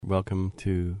welcome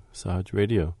to Sahaj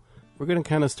Radio. We're going to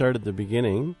kind of start at the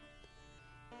beginning.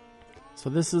 So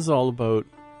this is all about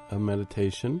a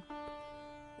meditation,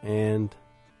 and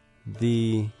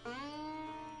the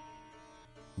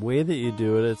way that you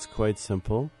do it, it's quite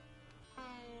simple.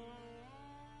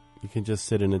 You can just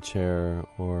sit in a chair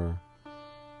or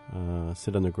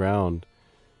sit on the ground.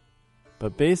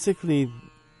 But basically,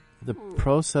 the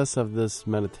process of this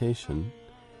meditation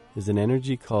is an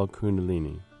energy called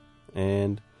Kundalini.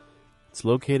 And it's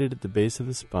located at the base of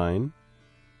the spine.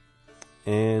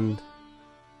 And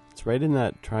it's right in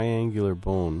that triangular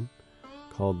bone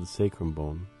called the sacrum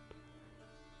bone.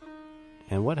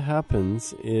 And what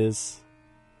happens is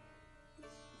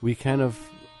we kind of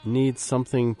need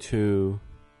something to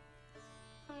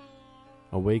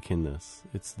awaken this.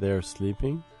 It's there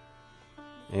sleeping,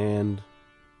 and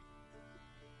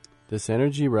this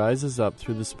energy rises up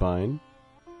through the spine,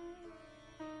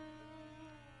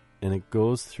 and it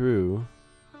goes through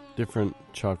different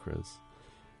chakras.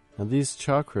 Now these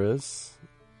chakras,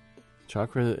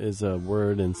 chakra is a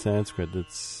word in Sanskrit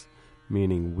that's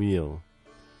meaning wheel,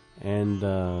 and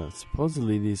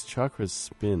supposedly these chakras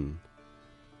spin,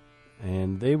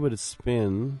 and they would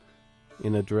spin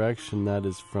in a direction that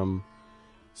is from,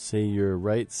 say, your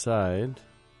right side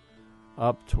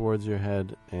up towards your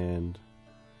head and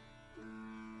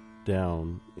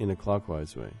down in a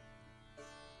clockwise way.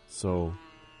 So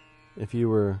if you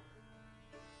were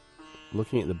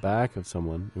looking at the back of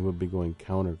someone, it would be going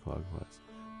counterclockwise.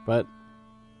 But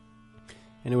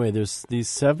anyway, there's these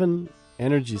 7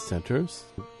 energy centers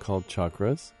called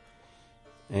chakras,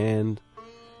 and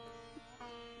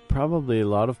probably a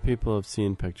lot of people have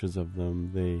seen pictures of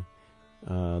them.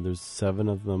 There's 7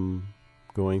 of them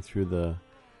going through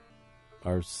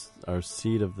our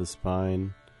seat of the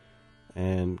spine,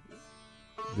 and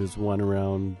there's one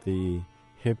around the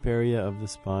hip area of the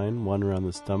spine, one around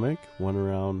the stomach, one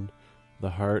around the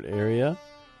heart area,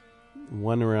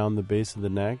 one around the base of the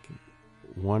neck,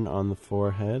 one on the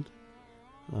forehead,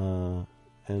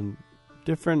 and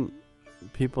different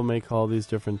people may call these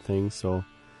different things. So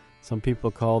some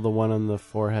people call the one on the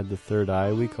forehead the third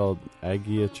eye. We call it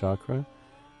Agya chakra.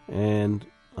 And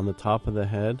on the top of the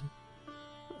head,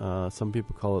 some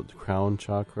people call it the crown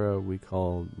chakra. We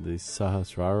call the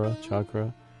Sahasrara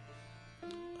chakra.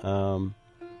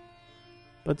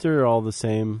 But they're all the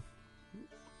same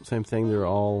thing. They're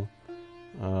all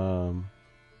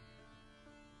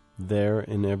there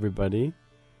in everybody.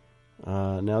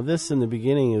 Now this in the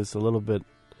beginning is a little bit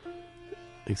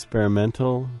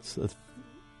experimental. It's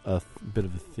a bit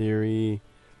of a theory.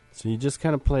 So you just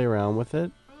kind of play around with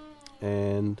it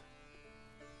and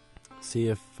see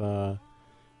if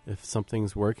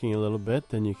something's working a little bit,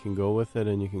 then you can go with it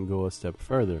and you can go a step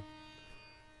further.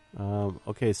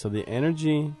 Okay, so the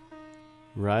energy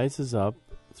rises up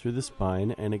through the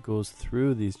spine and it goes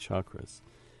through these chakras.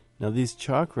 Now these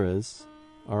chakras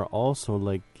are also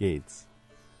like gates,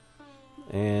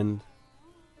 and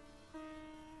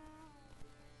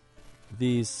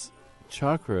these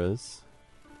chakras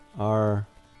are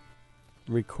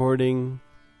recording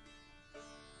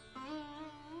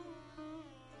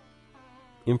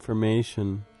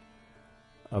information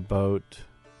about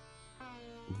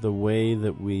the way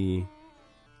that we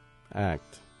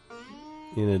act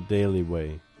in a daily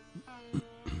way.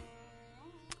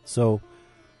 So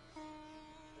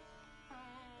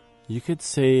you could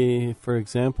say, for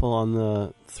example, on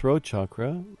the throat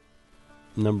chakra,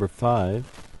 number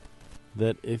 5,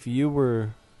 that if you were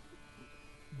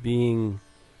being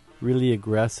really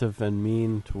aggressive and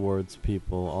mean towards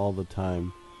people all the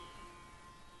time,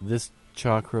 this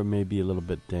chakra may be a little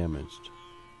bit damaged.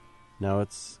 Now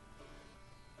it's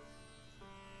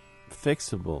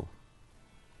fixable,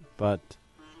 but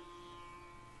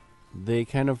they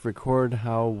kind of record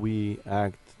how we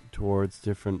act towards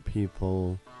different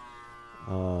people,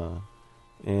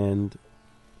 and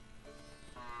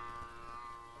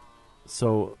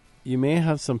so you may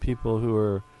have some people who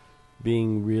are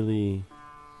being really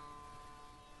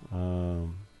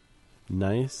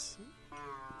nice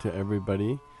to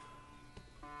everybody,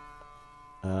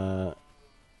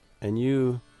 and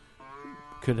you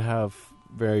could have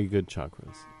very good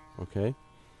chakras, okay?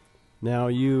 Now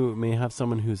you may have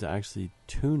someone who's actually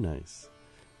too nice.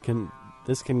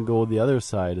 This can go the other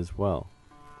side as well,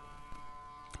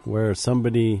 where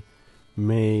somebody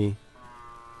may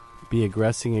be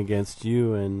aggressing against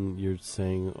you and you're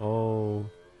saying, oh,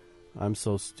 I'm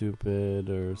so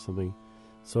stupid or something.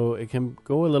 So it can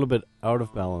go a little bit out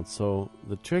of balance. So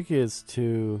the trick is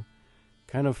to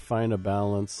kind of find a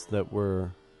balance that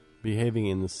we're behaving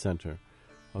in the center.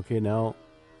 Okay, now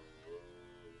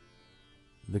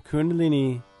the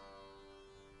Kundalini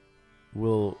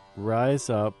will rise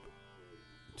up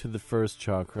to the first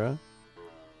chakra,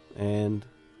 and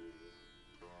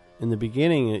in the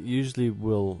beginning it usually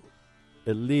will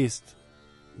at least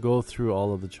go through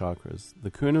all of the chakras.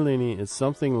 The Kundalini is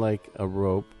something like a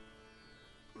rope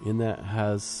in that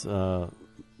has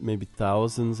maybe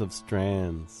thousands of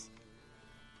strands.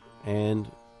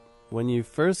 And when you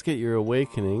first get your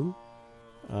awakening,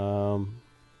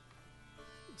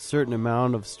 certain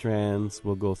amount of strands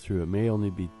will go through. It may only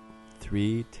be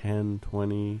 3, 10,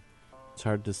 20. It's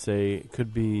hard to say. It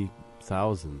could be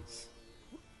thousands.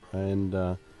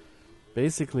 And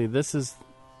basically this is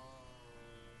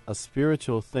a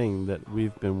spiritual thing that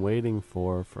we've been waiting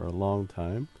for a long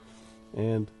time.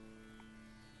 And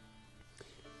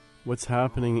what's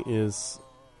happening is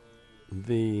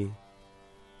the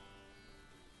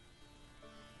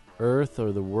earth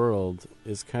or the world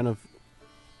is kind of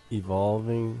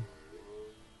evolving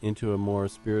into a more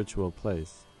spiritual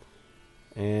place.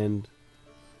 And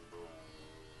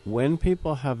when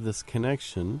people have this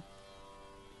connection,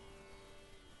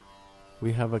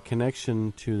 we have a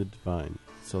connection to the divine.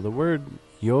 So the word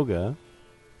yoga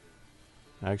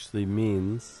actually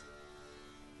means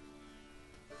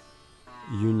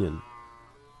union.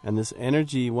 And this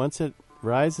energy, once it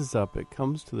rises up, it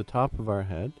comes to the top of our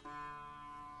head,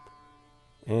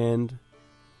 and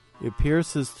it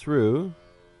pierces through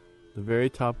the very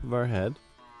top of our head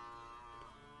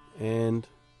and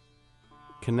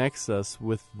connects us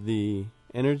with the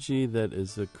energy that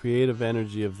is the creative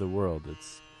energy of the world.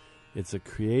 It's a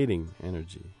creating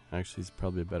energy. Actually, it's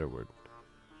probably a better word.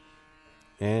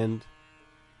 And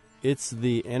it's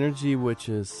the energy which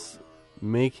is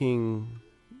making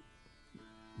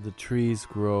the trees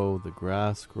grow, the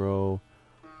grass grow,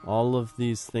 all of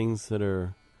these things that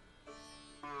are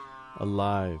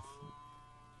alive.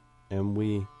 And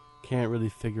we can't really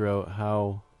figure out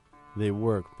how they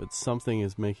work, but something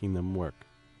is making them work.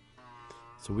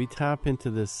 So we tap into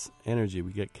this energy,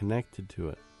 we get connected to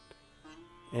it.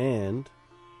 And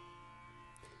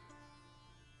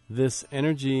this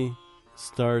energy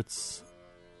starts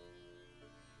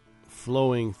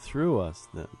flowing through us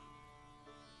then.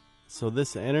 So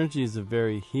this energy is a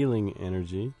very healing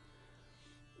energy.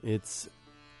 It's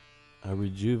a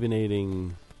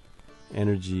rejuvenating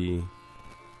energy.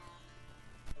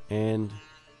 And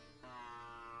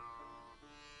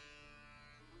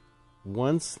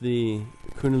once the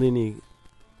Kundalini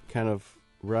kind of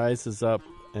rises up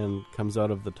and comes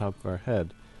out of the top of our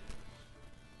head,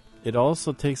 it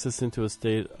also takes us into a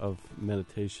state of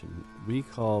meditation. We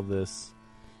call this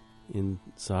in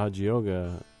Sahaja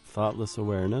Yoga thoughtless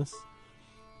awareness.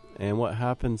 And what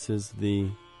happens is the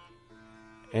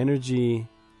energy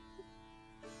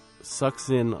sucks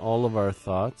in all of our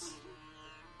thoughts.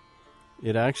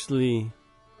 It actually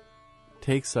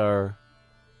takes our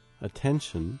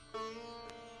attention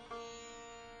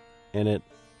and it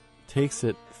takes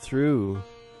it through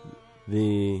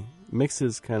the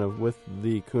mixes kind of with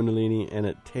the Kundalini, and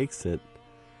it takes it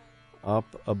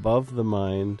up above the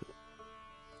mind,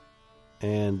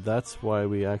 and that's why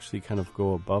we actually kind of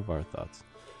go above our thoughts.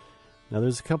 Now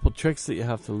there's a couple tricks that you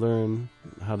have to learn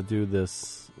how to do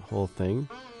this whole thing,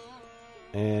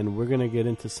 and we're going to get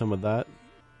into some of that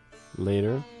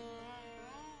later.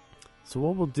 So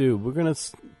what we'll do, we're going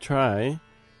to try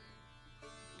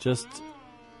just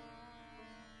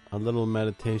a little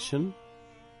meditation.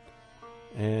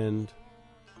 And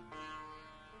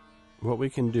what we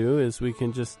can do is we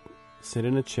can just sit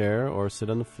in a chair or sit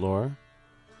on the floor.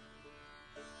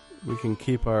 We can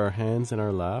keep our hands in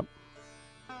our lap.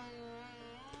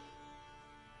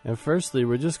 And firstly,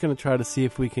 we're just going to try to see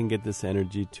if we can get this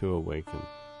energy to awaken.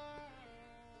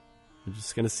 We're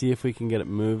just going to see if we can get it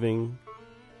moving,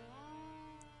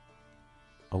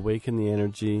 awaken the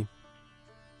energy,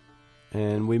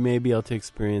 and we may be able to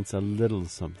experience a little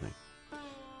something.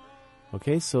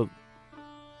 Okay, so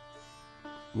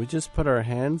we just put our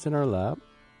hands in our lap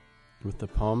with the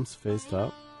palms faced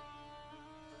up.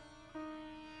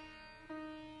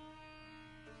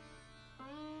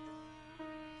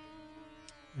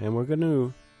 And we're going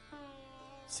to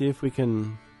see if we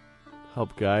can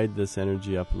help guide this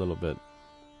energy up a little bit.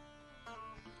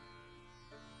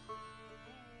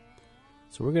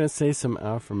 So we're going to say some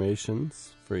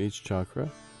affirmations for each chakra.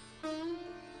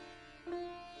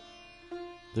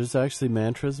 There's actually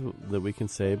mantras that we can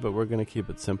say, but we're going to keep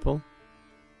it simple.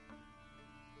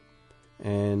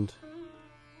 And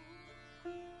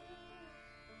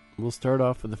we'll start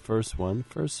off with the first one.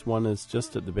 First one is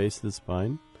just at the base of the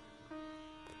spine.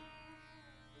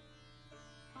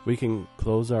 We can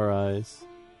close our eyes.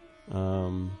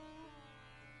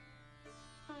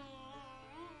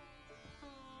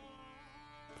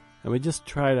 And we just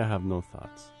try to have no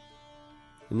thoughts.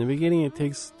 In the beginning, it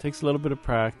takes a little bit of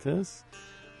practice,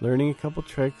 learning a couple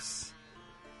tricks,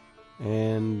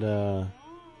 and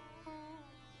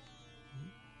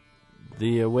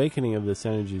the awakening of this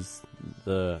energy is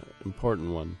the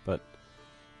important one. But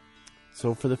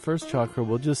so for the first chakra,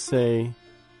 we'll just say,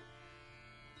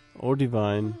 "O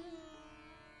Divine,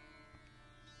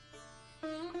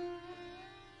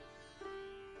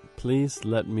 please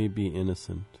let me be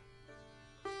innocent."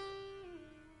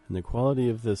 And the quality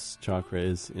of this chakra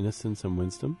is innocence and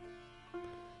wisdom.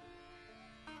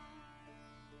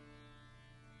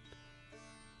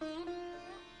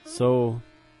 So,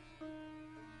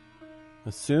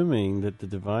 assuming that the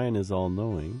divine is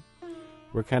all-knowing,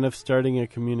 we're kind of starting a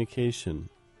communication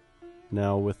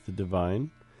now with the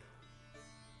divine.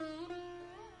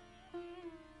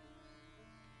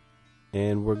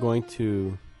 And we're going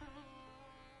to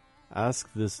ask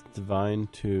this divine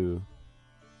to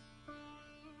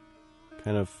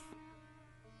kind of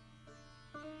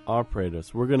operate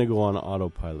us. We're going to go on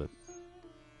autopilot.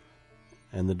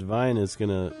 And the divine is going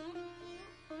to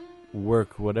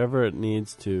work whatever it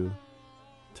needs to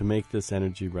make this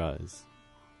energy rise.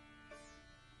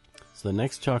 So the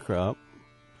next chakra up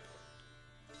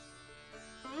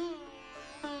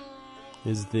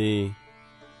is the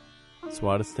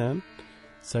Swadhisthana,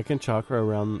 second chakra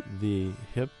around the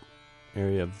hip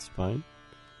area of the spine.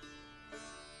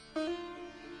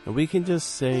 And we can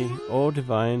just say, "Oh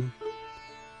Divine,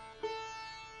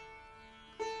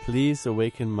 please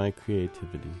awaken my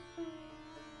creativity."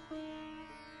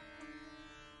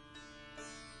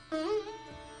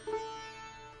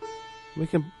 We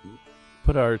can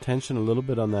put our attention a little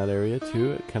bit on that area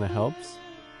too. It kind of helps.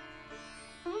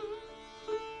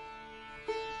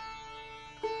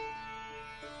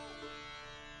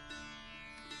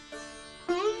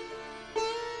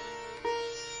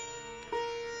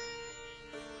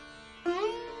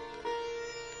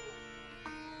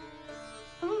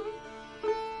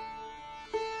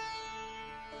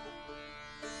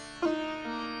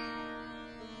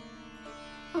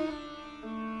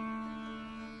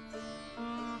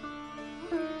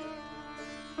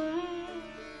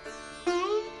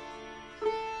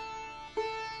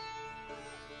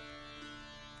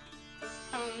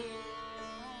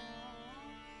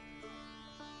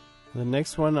 The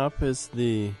next one up is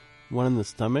the one in the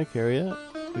stomach area.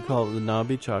 We call it the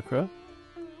Nabhi chakra.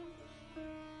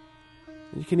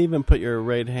 You can even put your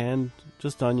right hand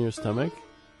just on your stomach.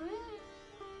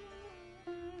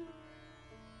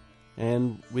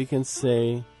 And we can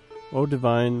say, "Oh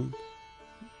Divine,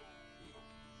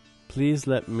 please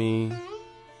let me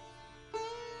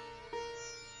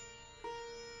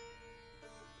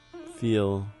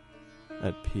feel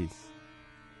at peace."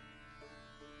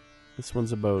 This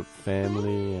one's about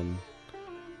family and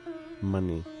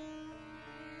money.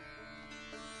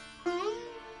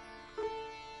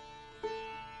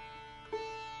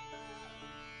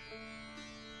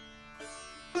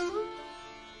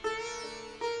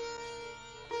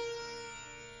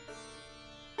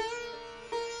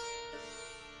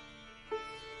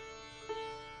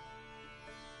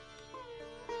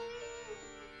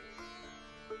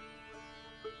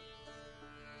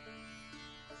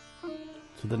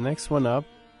 So the next one up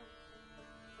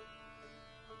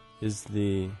is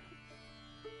the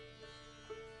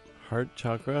heart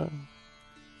chakra.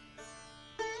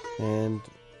 And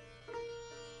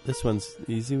this one's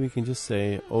easy. We can just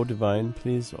say, "Oh Divine,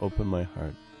 please open my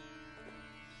heart."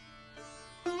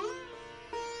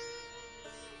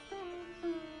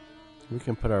 We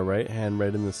can put our right hand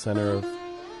right in the center of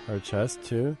our chest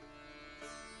too.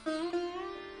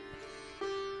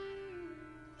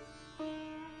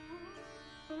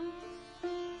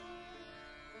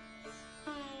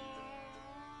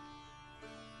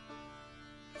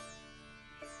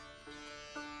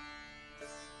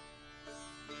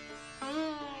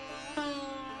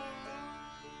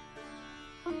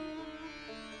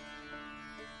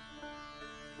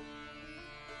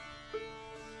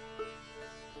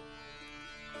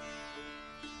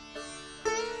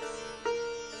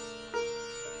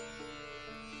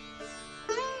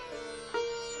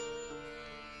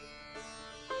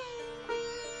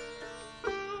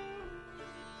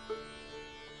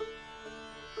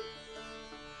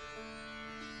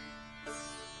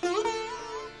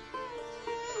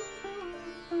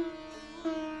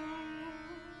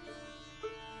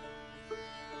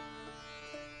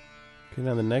 Okay,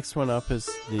 now the next one up is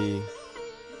the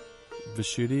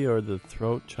Vishuddhi, or the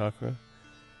throat chakra.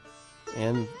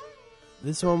 And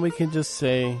this one we can just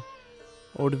say,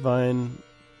 "Oh Divine,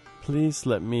 please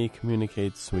let me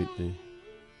communicate sweetly."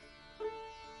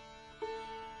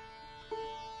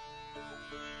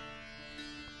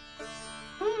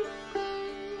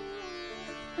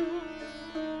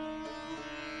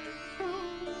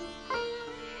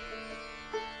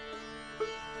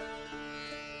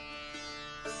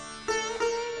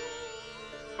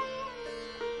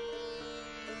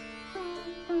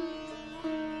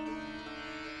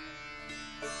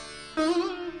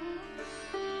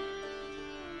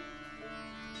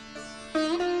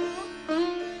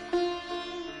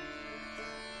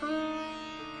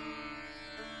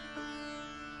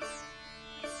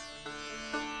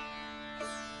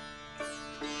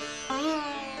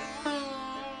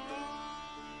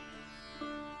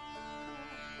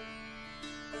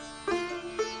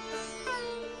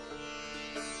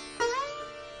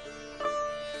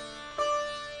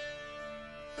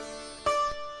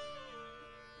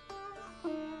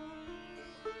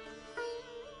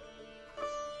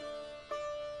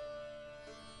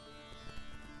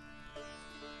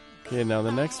 Okay, now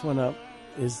the next one up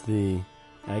is the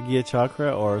Agya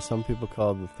Chakra, or some people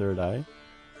call it the third eye.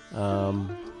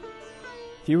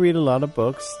 If you read a lot of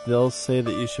books, they'll say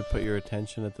that you should put your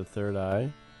attention at the third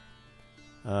eye.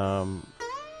 The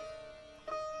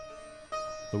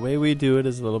way we do it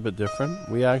is a little bit different.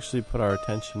 We actually put our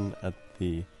attention at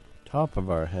the top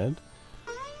of our head.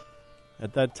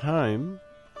 At that time,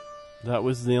 that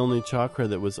was the only chakra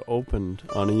that was opened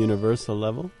on a universal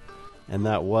level, and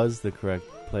that was the correct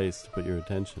place to put your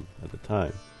attention at the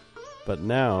time. But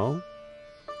now,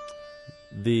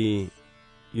 the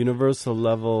universal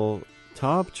level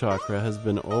top chakra has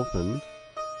been opened,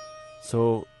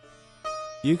 so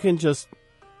you can just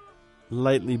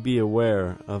lightly be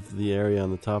aware of the area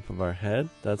on the top of our head.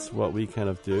 That's what we kind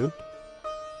of do.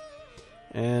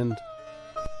 And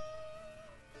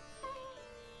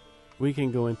we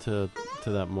can go into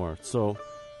that more. So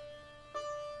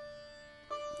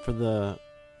for the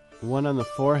one on the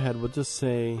forehead, we'll just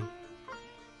say,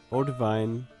 "O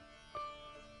Divine,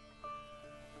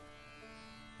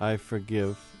 I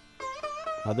forgive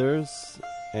others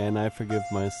and I forgive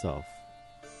myself."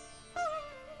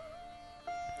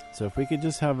 So if we could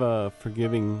just have a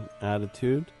forgiving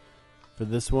attitude for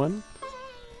this one.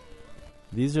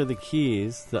 These are the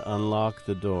keys that unlock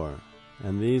the door.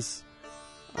 And these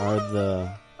are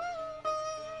the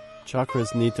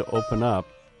chakras need to open up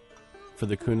for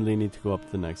the Kundalini to go up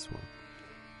to the next one.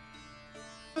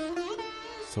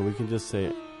 So we can just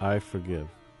say, "I forgive."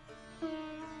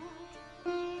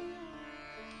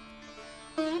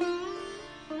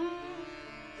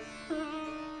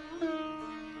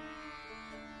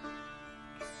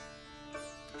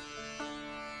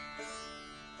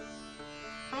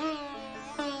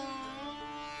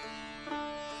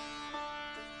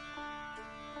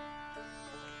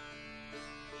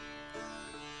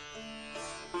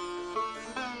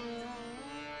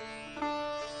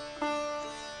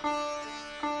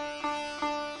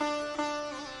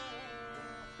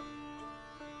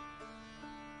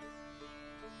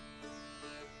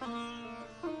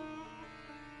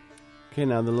 Okay,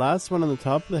 now the last one on the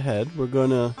top of the head, we're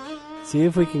going to see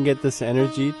if we can get this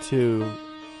energy to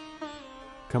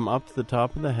come up to the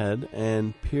top of the head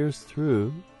and pierce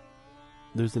through.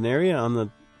 There's an area on the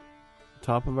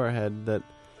top of our head that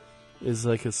is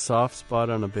like a soft spot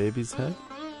on a baby's head,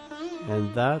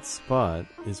 and that spot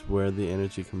is where the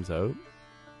energy comes out.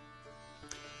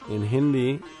 In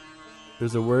Hindi,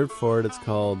 there's a word for it. It's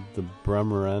called the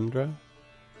Brahmarandra.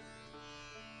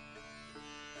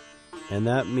 And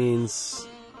that means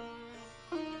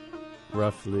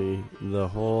roughly the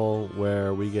hole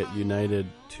where we get united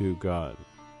to God.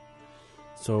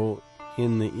 So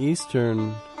in the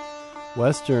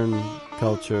Western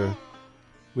culture,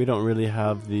 we don't really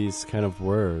have these kind of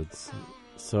words.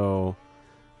 So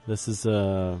this is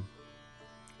a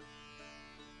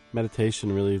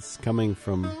meditation, really. It's coming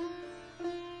from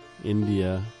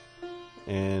India,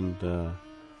 and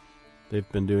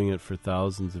they've been doing it for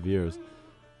thousands of years.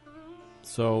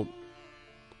 So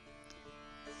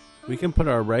we can put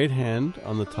our right hand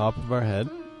on the top of our head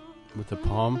with the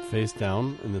palm face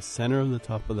down in the center of the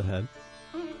top of the head.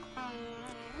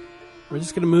 We're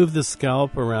just going to move the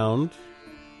scalp around.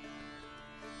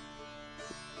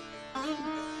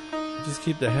 Just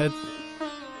keep the head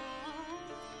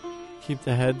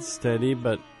steady,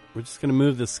 but we're just going to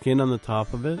move the skin on the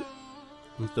top of it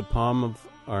with the palm of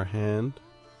our hand.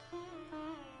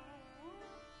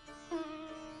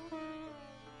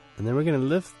 And then we're going to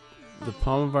lift the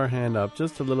palm of our hand up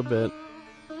just a little bit,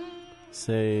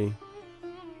 say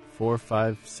 4,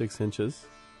 5, 6 inches.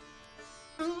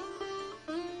 And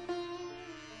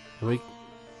we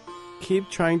keep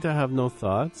trying to have no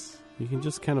thoughts. You can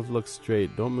just kind of look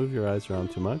straight. Don't move your eyes around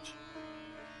too much.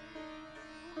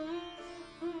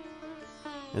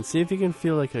 And see if you can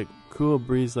feel like a cool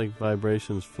breeze, like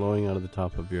vibrations flowing out of the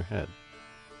top of your head,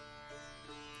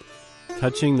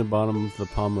 touching the bottom of the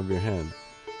palm of your hand.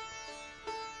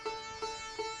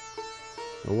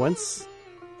 And once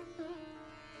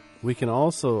we can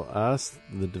also ask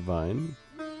the Divine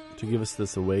to give us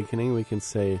this awakening, we can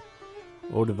say,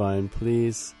 "O Divine,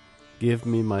 please give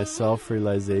me my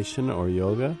self-realization or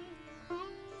yoga."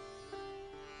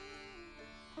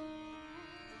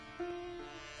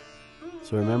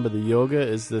 So remember, the yoga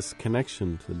is this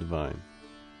connection to the Divine.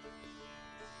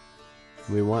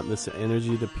 We want this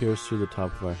energy to pierce through the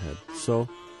top of our head. So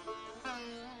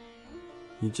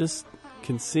you just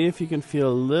can see if you can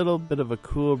feel a little bit of a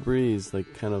cool breeze,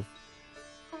 like kind of,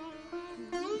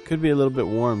 could be a little bit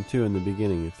warm too in the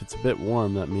beginning. If it's a bit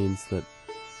warm, that means that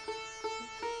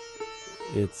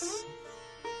it's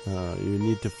you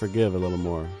need to forgive a little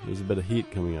more. There's a bit of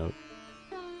heat coming out.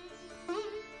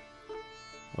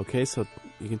 Okay, so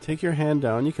you can take your hand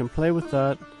down. You can play with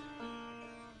that.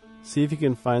 See if you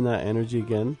can find that energy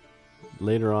again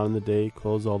later on in the day.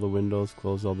 Close all the windows,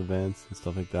 close all the vents and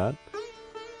stuff like that.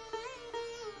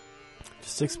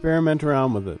 Just experiment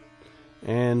around with it.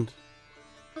 And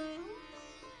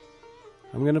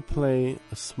I'm going to play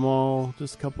a small,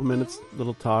 just a couple minutes,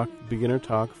 little talk, beginner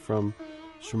talk from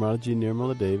Srimati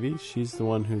Nirmala Devi. She's the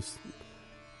one whose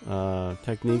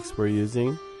techniques we're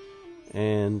using.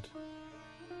 And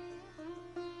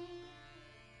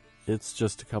it's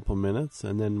just a couple minutes,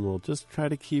 and then we'll just try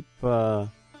to keep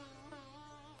your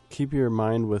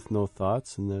mind with no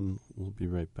thoughts, and then we'll be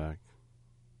right back.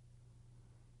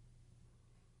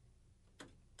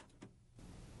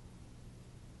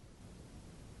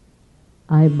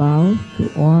 I bow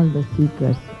to all the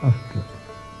seekers of truth.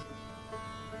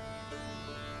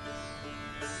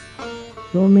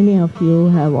 So many of you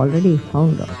have already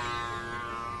found out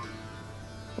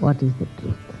what is the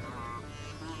truth.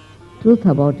 Truth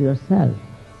about yourself.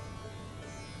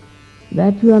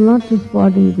 That you are not this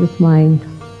body, this mind,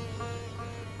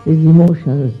 these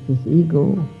emotions, this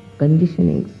ego,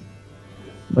 conditionings,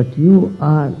 but you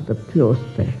are the pure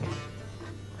spirit.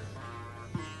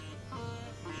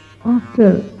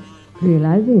 After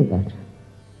realizing that,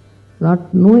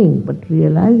 not knowing but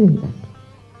realizing that,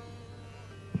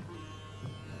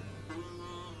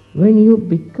 when you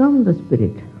become the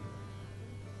spirit,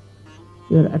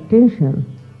 your attention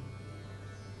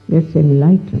gets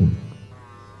enlightened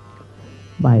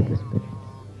by the spirit.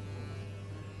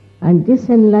 And this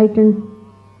enlightened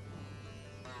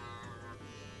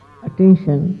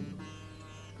attention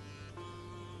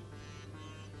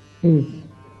is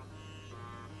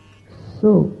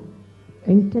so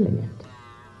intelligent.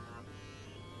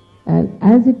 And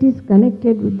as it is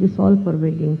connected with this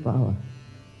all-pervading power,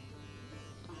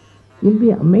 you'll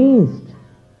be amazed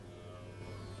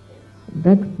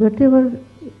that whatever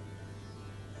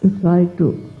you try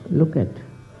to look at,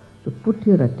 to put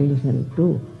your attention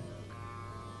to,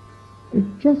 it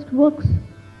just works.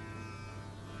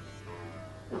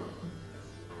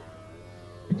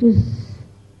 It is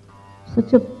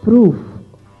such a proof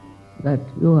that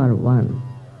you are one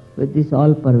with this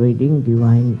all-pervading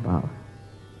divine power.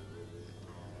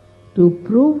 To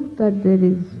prove that there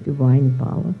is divine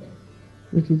power,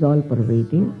 which is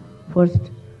all-pervading, first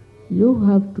you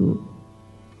have to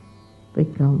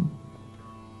become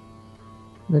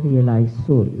the realized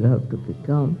soul. You have to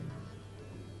become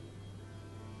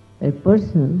a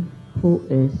person who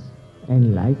is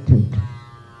enlightened.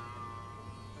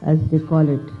 As they call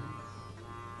it,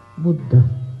 Buddha.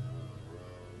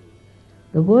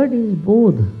 The word is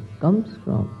bodh, comes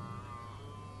from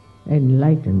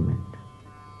enlightenment.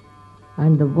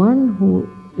 And the one who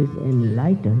is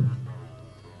enlightened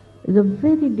is a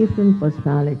very different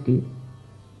personality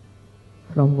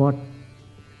from what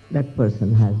that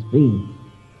person has been.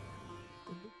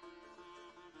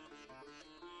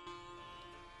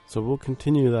 So we'll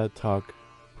continue that talk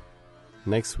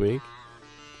next week.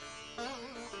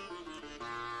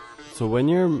 So when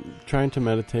you're trying to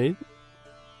meditate,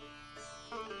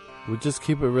 we just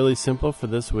keep it really simple for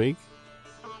this week,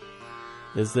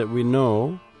 is that we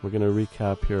know, we're going to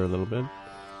recap here a little bit,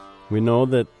 we know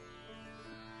that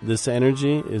this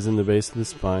energy is in the base of the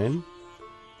spine,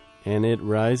 and it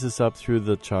rises up through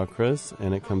the chakras,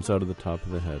 and it comes out of the top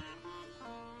of the head.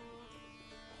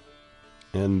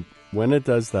 And when it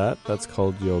does that, that's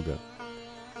called yoga.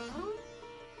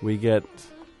 We get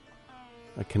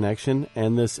a connection,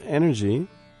 and this energy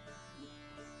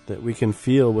that we can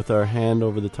feel with our hand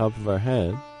over the top of our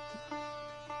head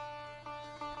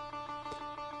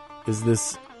is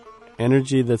this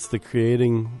energy that's the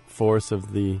creating force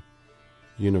of the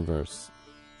universe.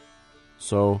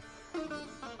 So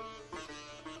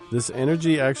this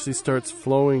energy actually starts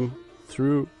flowing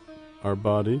through our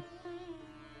body,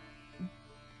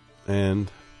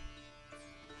 and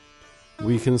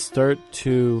we can start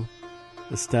to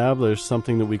establish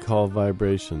something that we call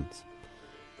vibrations.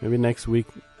 Maybe next week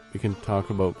we can talk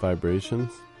about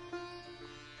vibrations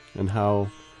and how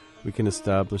we can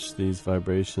establish these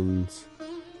vibrations.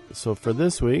 So for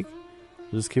this week,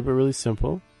 just keep it really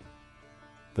simple,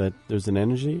 that there's an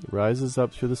energy, rises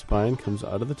up through the spine, comes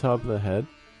out of the top of the head,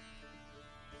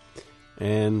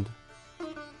 and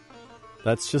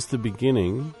that's just the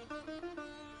beginning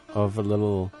of a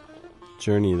little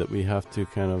journey that we have to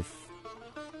kind of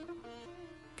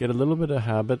get a little bit of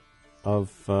habit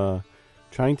of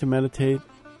trying to meditate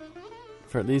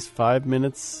for at least 5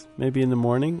 minutes, maybe in the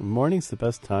morning. Morning's the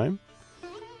best time. You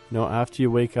know, after you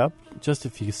wake up, just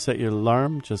if you set your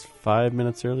alarm just 5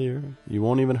 minutes earlier, you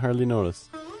won't even hardly notice.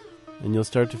 And you'll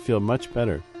start to feel much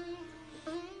better.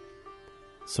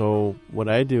 So what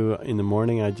I do in the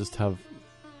morning, I just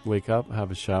wake up,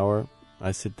 have a shower,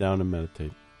 I sit down and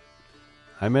meditate.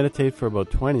 I meditate for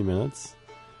about 20 minutes,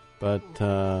 but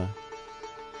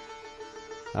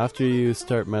after you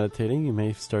start meditating, you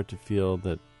may start to feel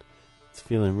that it's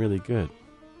feeling really good.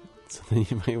 So then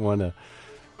you might want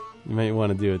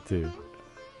to do it too.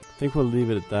 I think we'll leave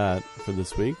it at that for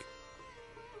this week,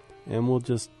 and we'll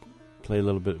just play a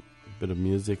little bit of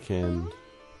music and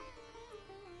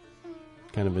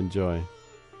kind of enjoy.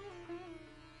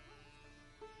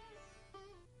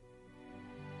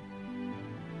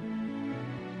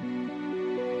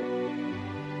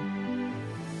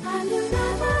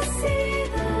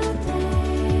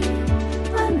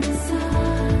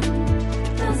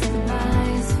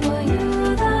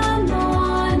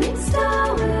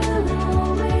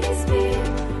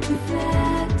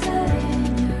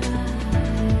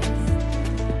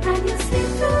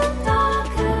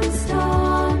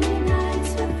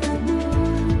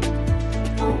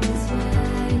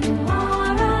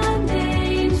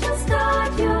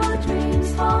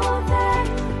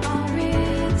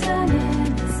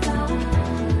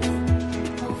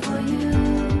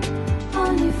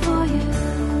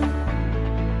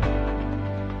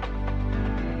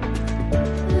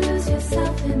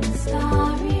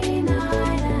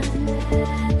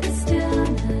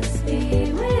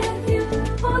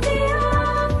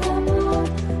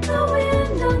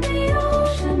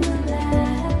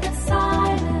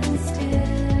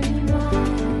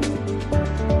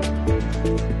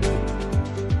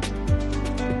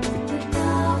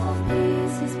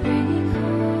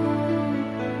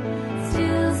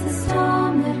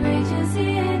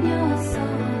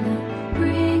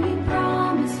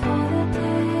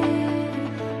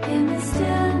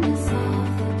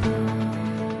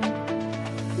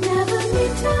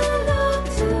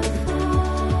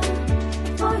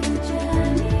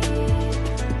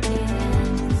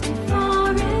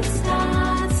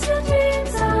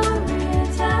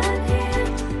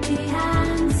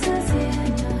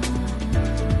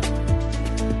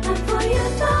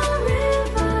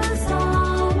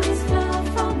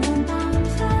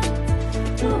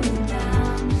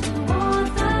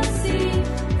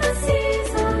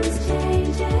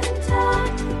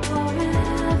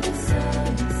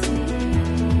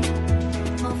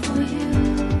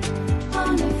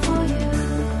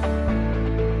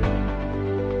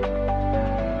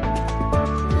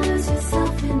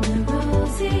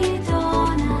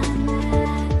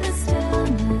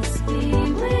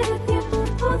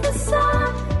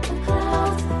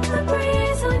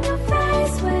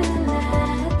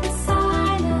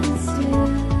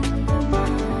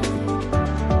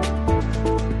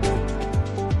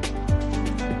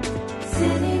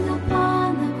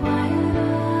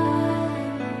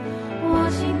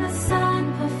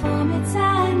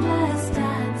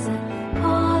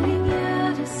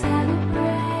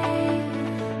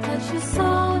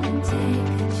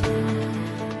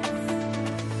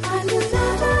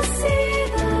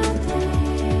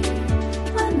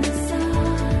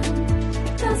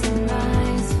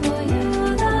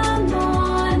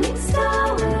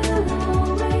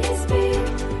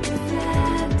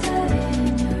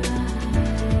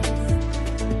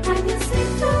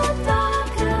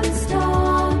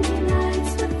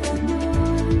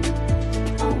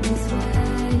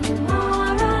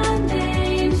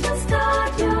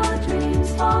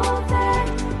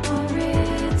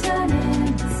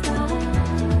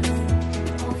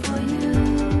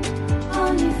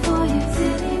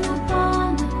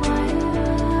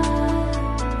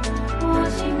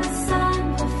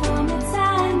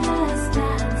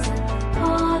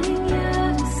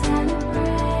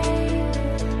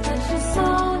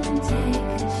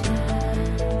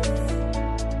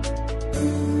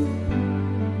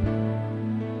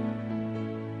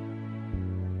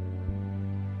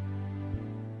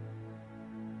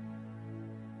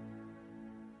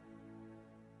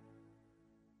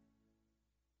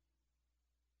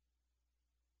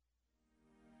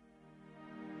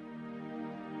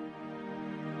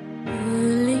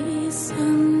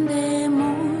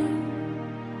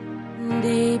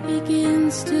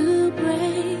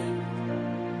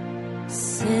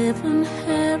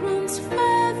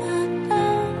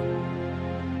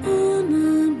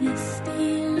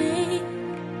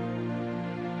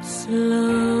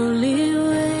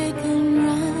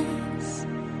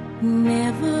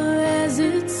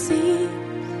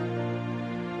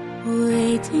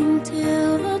 Waiting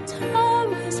till the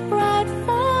time is bright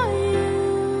for